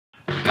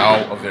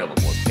now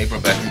available as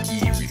paperback and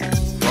e-reader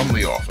from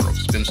the author of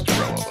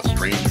Spinsterella, A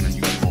Strange and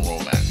Unusual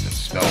Romance, and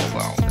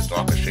Spellbound, A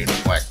Darker Shade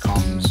of Black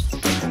comes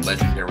the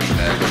legendary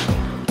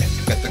Magnum, and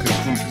you get the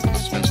conclusion to the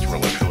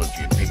Spinsterella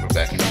trilogy in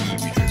paperback and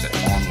e-readers at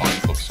online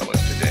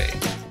booksellers today.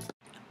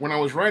 When I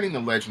was writing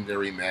the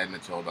legendary Mad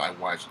Matilda, I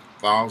watched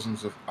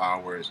thousands of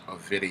hours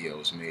of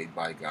videos made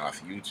by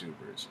Goth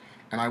Youtubers,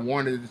 and I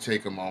wanted to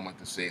take a moment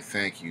to say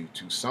thank you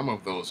to some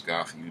of those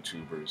Goth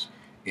Youtubers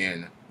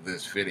in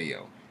this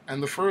video.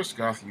 And the first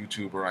Goth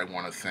YouTuber I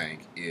want to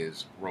thank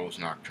is Rose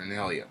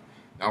Nocturnalia.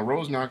 Now,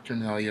 Rose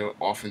Nocturnalia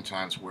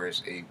oftentimes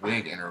wears a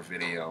wig in her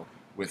video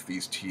with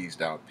these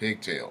teased out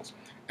pigtails.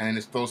 And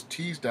it's those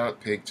teased out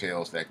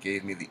pigtails that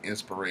gave me the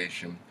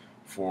inspiration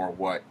for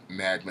what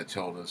Mad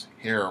Matilda's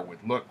hair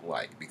would look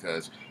like,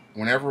 because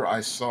whenever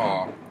I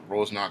saw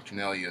Rose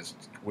Nocturnalia's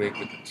wig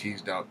with the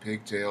teased out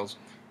pigtails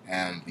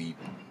and the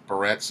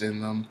barrettes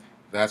in them,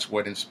 that's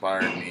what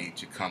inspired me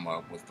to come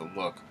up with the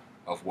look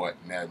of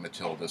what Mad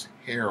Matilda's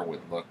hair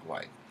would look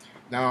like.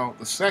 Now,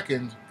 the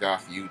second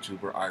Goth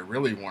YouTuber I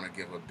really want to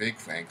give a big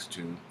thanks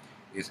to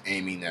is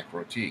Amy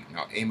Necrotique.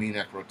 Now, Amy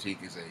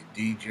Necrotique is a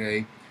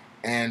DJ,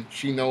 and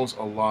she knows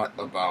a lot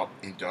about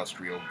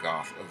industrial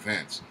goth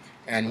events.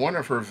 And one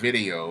of her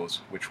videos,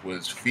 which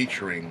was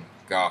featuring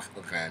goth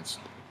events,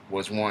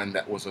 was one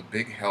that was a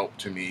big help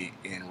to me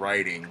in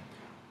writing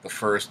the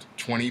first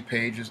 20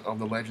 pages of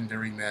the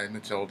legendary Mad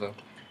Matilda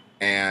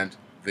and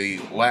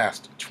the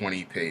last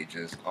 20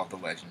 pages of the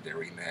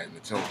legendary Mad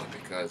Matilda,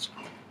 because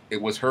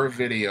it was her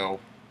video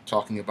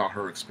talking about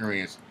her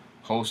experience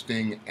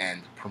hosting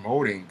and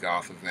promoting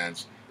goth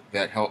events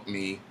that helped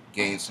me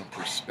gain some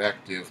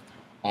perspective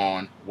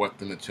on what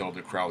the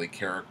Matilda Crowley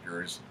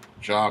character's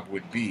job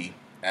would be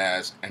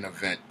as an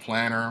event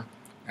planner,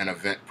 an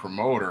event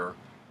promoter,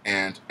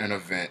 and an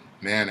event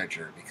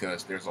manager,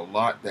 because there's a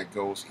lot that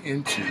goes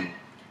into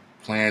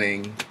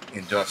planning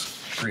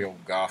industrial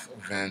goth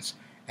events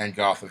and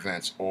goth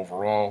events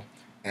overall,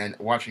 and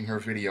watching her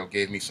video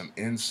gave me some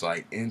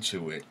insight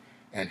into it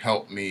and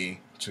helped me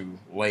to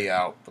lay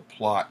out the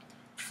plot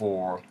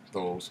for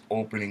those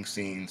opening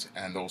scenes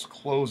and those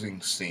closing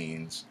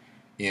scenes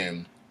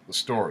in the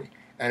story.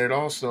 And it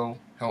also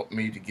helped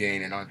me to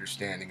gain an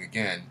understanding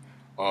again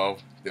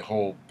of the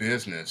whole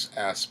business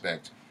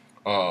aspect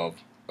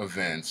of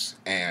events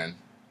and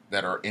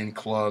that are in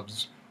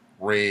clubs,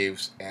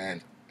 raves,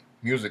 and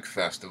music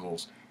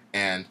festivals,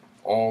 and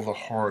all the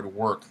hard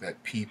work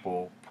that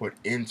people put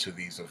into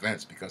these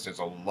events, because there's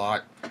a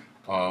lot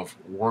of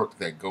work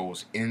that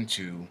goes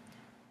into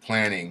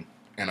planning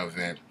an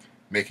event,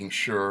 making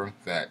sure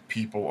that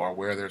people are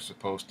where they're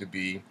supposed to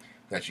be,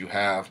 that you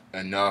have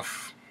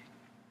enough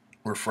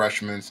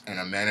refreshments and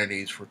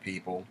amenities for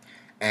people,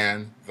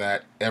 and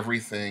that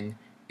everything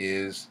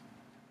is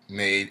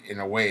made in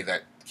a way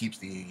that keeps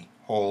the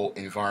whole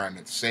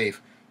environment safe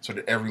so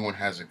that everyone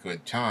has a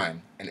good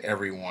time and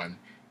everyone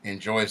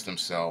enjoys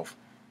themselves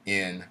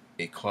in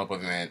a club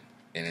event,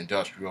 an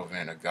industrial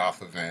event, a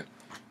goth event,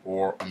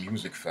 or a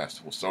music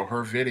festival. So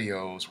her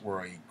videos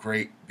were a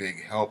great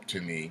big help to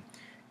me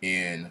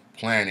in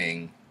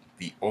planning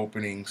the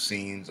opening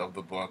scenes of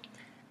the book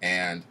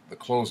and the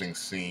closing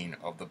scene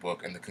of the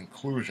book and the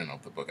conclusion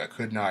of the book. I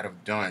could not have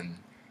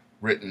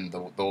written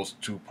those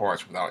two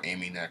parts without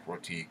Amy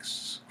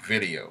Necrotique's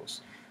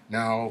videos.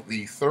 Now,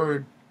 the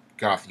third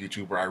goth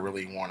YouTuber I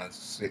really want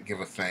to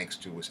give a thanks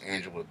to is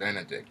Angela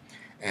Benedict.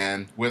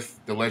 And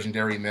with the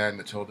legendary Mad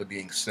Matilda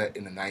being set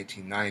in the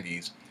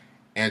 1990s,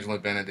 Angela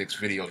Benedict's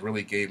videos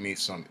really gave me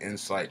some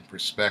insight and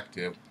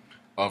perspective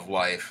of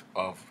life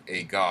of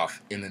a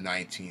goth in the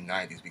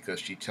 1990s, because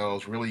she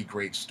tells really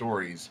great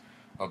stories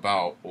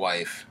about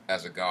life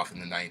as a goth in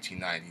the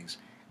 1990s.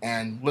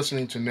 And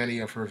listening to many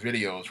of her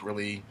videos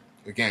really,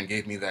 again,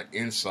 gave me that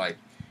insight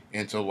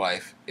into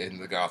life in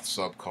the goth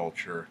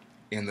subculture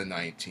in the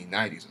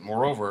 1990s.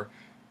 Moreover,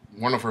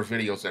 one of her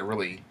videos that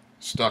really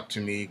stuck to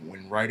me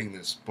when writing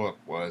this book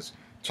was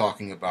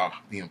talking about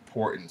the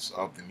importance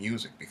of the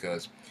music,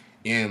 because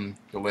in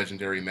the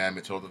legendary Mad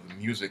Matilda, the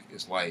music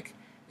is like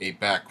a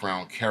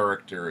background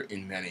character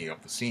in many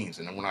of the scenes.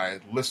 And when I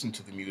listened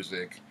to the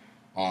music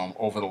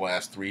over the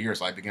last 3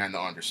 years, I began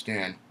to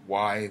understand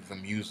why the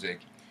music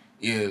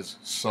is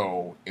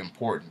so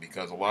important,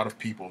 because a lot of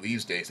people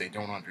these days, they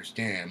don't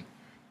understand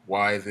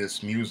why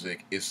this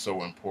music is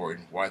so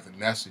important, why the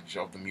message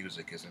of the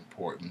music is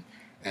important,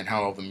 and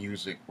how the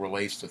music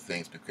relates to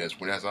things. Because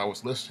as I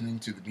was listening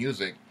to the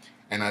music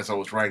and as I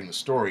was writing the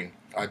story,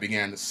 I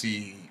began to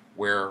see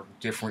where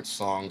different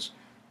songs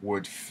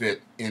would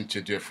fit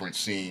into different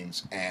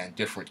scenes and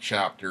different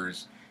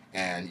chapters,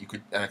 and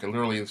I could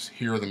literally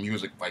hear the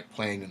music like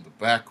playing in the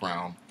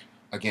background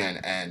again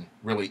and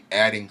really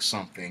adding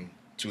something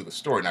to the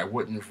story. And I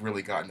wouldn't have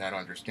really gotten that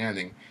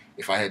understanding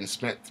if I hadn't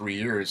spent 3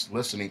 years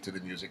listening to the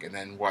music and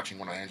then watching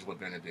one of Angela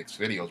Benedict's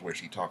videos where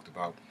she talked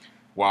about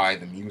why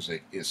the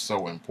music is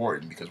so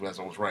important. Because as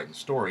I was writing the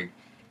story,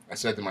 I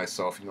said to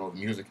myself, the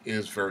music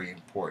is very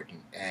important,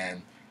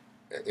 and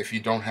if you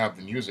don't have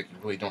the music, you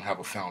really don't have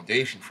a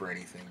foundation for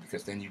anything,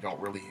 because then you don't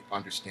really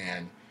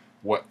understand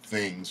what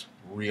things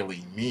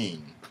really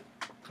mean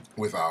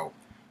without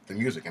the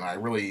music. And I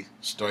really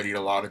studied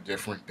a lot of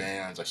different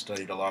bands. I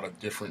studied a lot of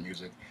different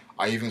music.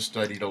 I even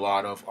studied a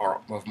lot of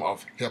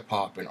hip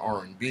hop and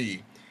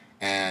R&B,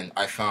 and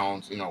I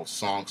found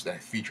songs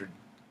that featured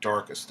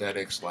dark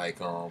aesthetics like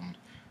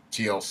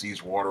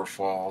TLC's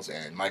Waterfalls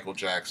and Michael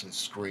Jackson's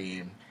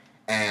Scream,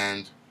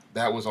 and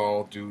that was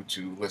all due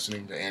to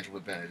listening to Angela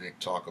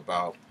Benedict talk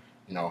about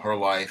her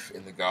life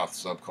in the goth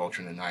subculture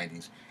in the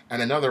 90s.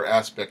 And another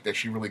aspect that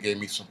she really gave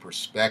me some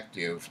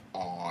perspective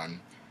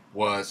on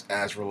was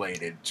as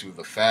related to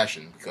the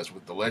fashion, because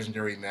with the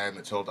legendary Mad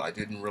Matilda, I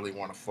didn't really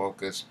want to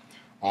focus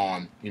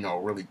on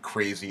really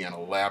crazy and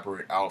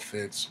elaborate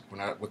outfits.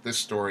 With this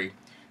story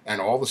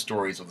and all the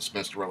stories of the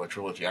Spinsterella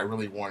trilogy, I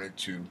really wanted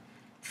to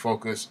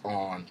focus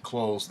on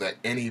clothes that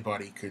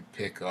anybody could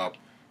pick up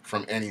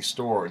from any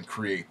store and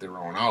create their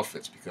own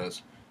outfits,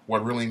 because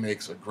what really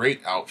makes a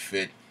great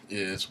outfit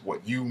is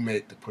what you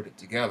make to put it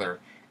together,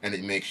 and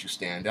it makes you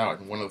stand out.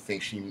 And one of the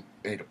things she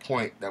made a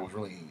point that was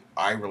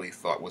I really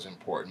thought was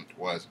important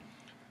was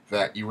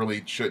that you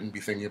really shouldn't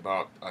be thinking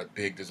about a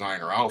big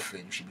designer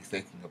outfit. You should be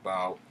thinking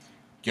about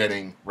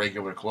getting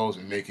regular clothes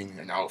and making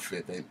an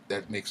outfit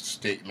that makes a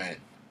statement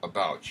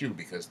about you,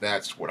 because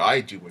that's what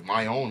I do in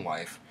my own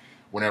life.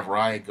 Whenever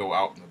I go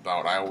out and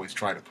about, I always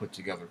try to put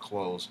together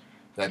clothes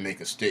that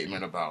make a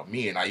statement about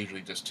me, and I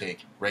usually just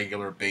take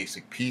regular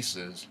basic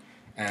pieces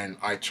and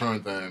I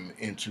turn them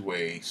into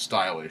a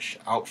stylish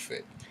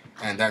outfit.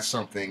 And that's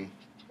something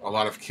a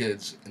lot of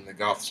kids in the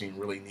goth scene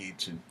really need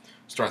to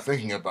start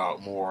thinking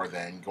about more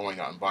than going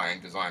out and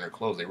buying designer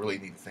clothes. They really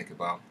need to think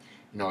about,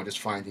 just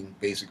finding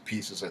basic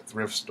pieces at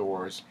thrift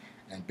stores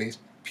and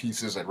basic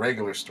pieces at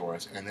regular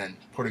stores, and then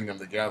putting them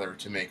together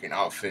to make an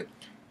outfit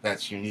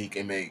that's unique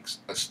and makes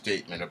a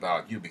statement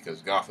about you,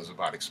 because goth is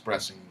about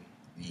expressing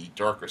the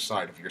darker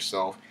side of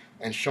yourself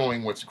and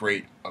showing what's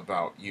great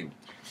about you.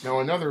 Now,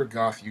 another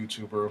goth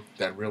YouTuber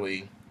that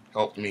really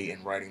helped me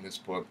in writing this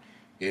book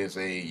is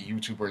a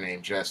YouTuber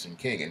named Jessin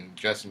King, and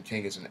Jessin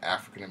King is an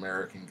African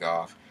American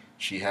goth.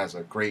 She has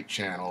a great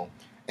channel,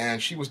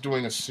 and she was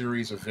doing a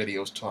series of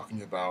videos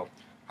talking about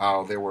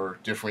how there were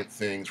different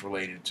things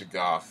related to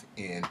goth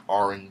in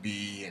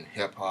R&B and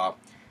hip hop,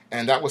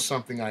 and that was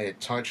something I had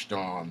touched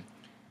on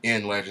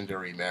in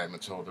Legendary Mad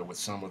Matilda with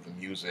some of the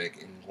music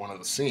in one of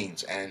the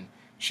scenes. And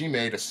she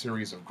made a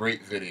series of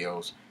great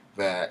videos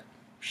that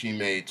she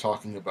made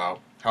talking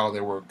about how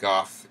there were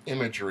goth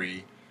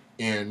imagery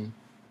in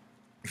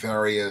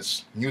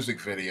various music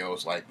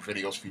videos, like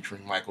videos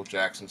featuring Michael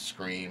Jackson's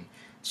Scream,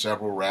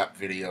 several rap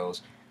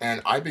videos,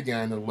 and I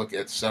began to look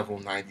at several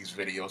 90s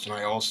videos, and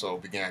I also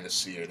began to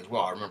see it as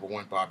well. I remember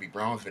one Bobby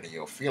Brown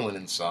video, Feeling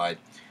Inside,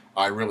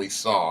 I really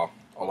saw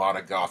a lot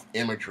of goth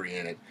imagery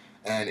in it,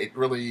 and it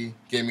really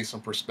gave me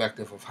some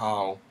perspective of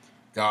how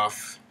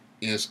goth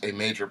is a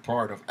major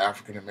part of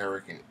African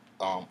American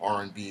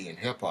R&B and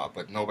hip hop,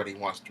 but nobody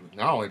wants to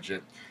acknowledge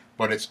it.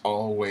 But it's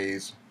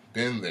always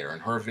been there.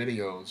 And her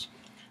videos,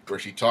 where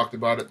she talked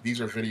about it, these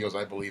are videos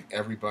I believe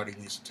everybody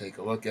needs to take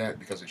a look at,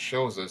 because it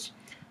shows us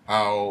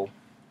how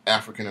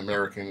African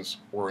Americans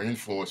were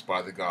influenced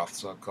by the goth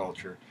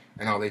subculture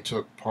and how they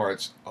took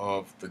parts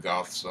of the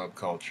goth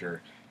subculture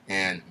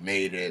and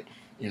made it,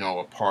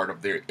 a part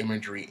of their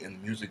imagery in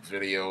music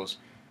videos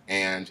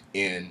and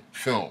in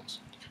films.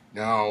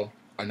 Now,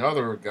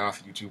 another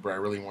goth YouTuber I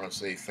really want to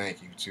say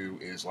thank you to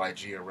is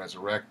Ligeia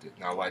Resurrected.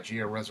 Now,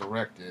 Ligeia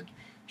Resurrected,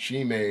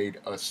 she made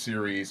a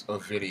series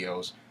of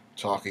videos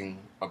talking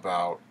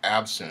about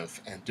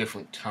absinthe and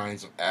different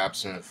kinds of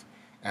absinthe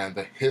and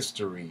the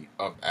history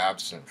of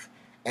absinthe.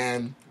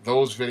 And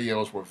those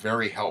videos were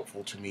very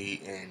helpful to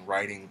me in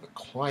writing the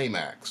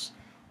climax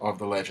of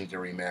the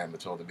legendary Mad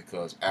Matilda,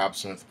 because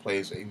absinthe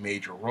plays a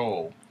major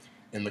role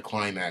in the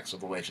climax of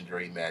the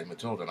legendary Mad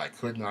Matilda. And I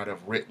could not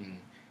have written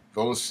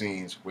those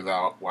scenes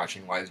without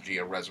watching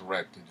Ligeia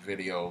Resurrected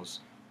videos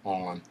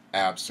on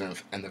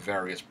absinthe and the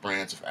various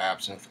brands of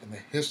absinthe and the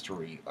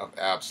history of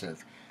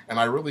absinthe. And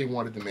I really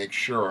wanted to make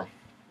sure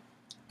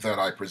that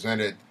I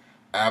presented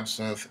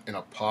absinthe in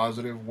a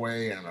positive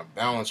way and in a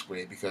balanced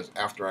way, because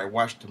after I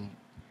watched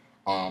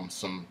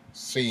some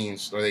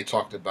scenes where they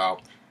talked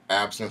about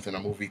absinthe in a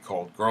movie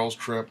called Girls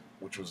Trip,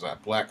 which was a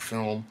black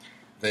film,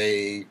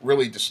 they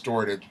really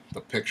distorted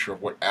the picture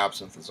of what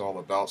absinthe is all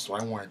about. So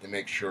I wanted to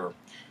make sure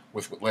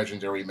with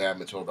Legendary Mad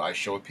Matilda I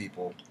showed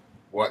people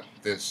what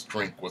this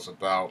drink was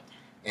about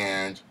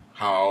and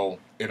how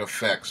it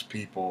affects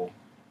people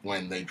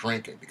when they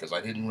drink it, because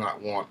I did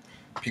not want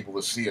people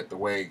to see it the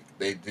way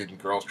they did in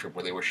Girls Trip,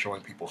 where they were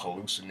showing people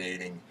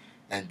hallucinating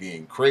and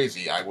being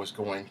crazy. I was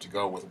going to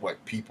go with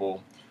what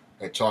people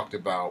had talked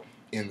about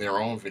in their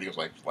own videos,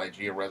 like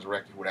Ligeia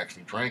Resurrected, who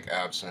actually drank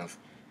absinthe,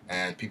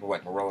 and people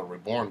like Morella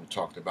Reborn, who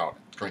talked about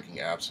drinking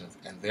absinthe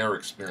and their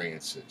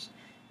experiences.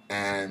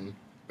 And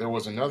there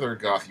was another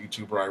goth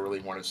YouTuber I really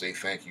want to say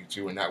thank you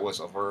to, and that was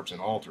Of Herbs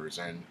and Altars.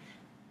 And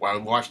I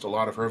watched a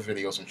lot of her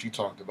videos, and she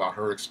talked about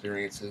her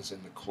experiences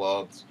in the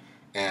clubs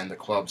and the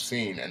club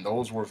scene, and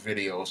those were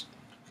videos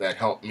that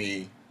helped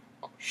me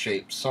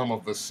shaped some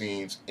of the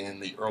scenes in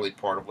the early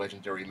part of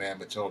Legendary Man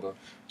Matilda,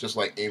 just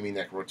like Amy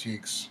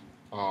Necrotique's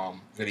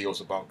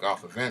videos about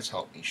goth events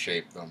helped me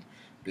shape them,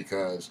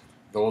 because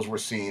those were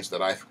scenes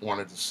that I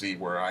wanted to see,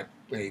 where I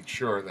made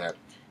sure that,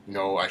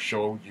 I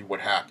showed you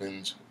what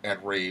happens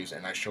at raves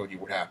and I showed you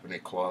what happened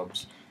at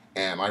clubs,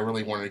 and I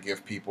really wanted to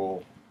give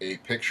people a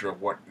picture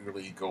of what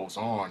really goes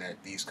on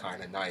at these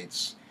kind of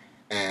nights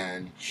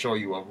and show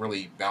you a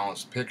really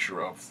balanced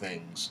picture of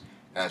things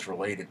as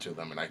related to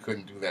them. And I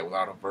couldn't do that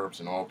without Herbs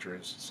and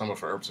Altars, some of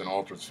her Herbs and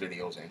Altars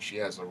videos, and she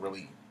has a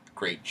really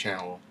great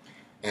channel,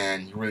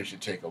 and you really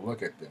should take a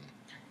look at them.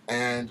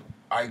 And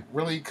I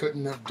really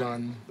couldn't have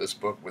done this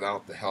book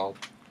without the help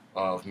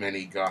of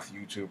many Goth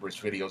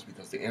YouTubers' videos,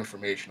 because the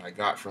information I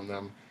got from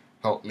them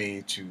helped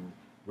me to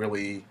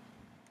really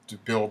to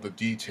build the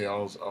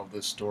details of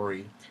this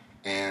story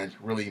and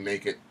really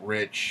make it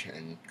rich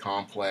and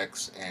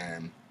complex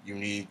and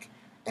unique.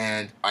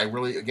 And I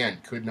really, again,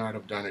 could not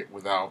have done it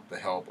without the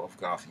help of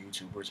Goth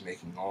YouTubers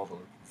making all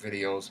the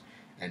videos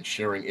and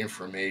sharing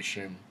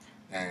information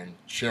and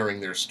sharing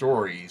their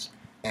stories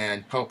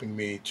and helping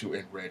me to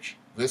enrich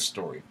this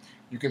story.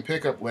 You can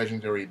pick up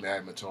Legendary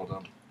Mad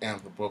Matilda and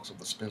the books of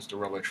the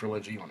Spinsterella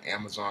trilogy on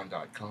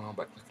Amazon.com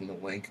by clicking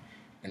the link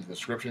in the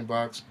description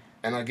box.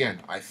 And again,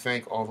 I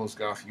thank all those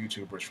Goth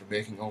YouTubers for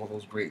making all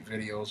those great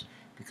videos,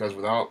 because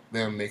without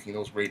them making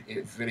those great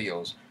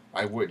videos,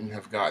 I wouldn't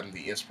have gotten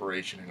the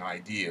inspiration and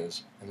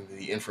ideas and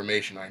the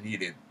information I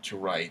needed to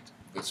write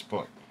this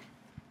book.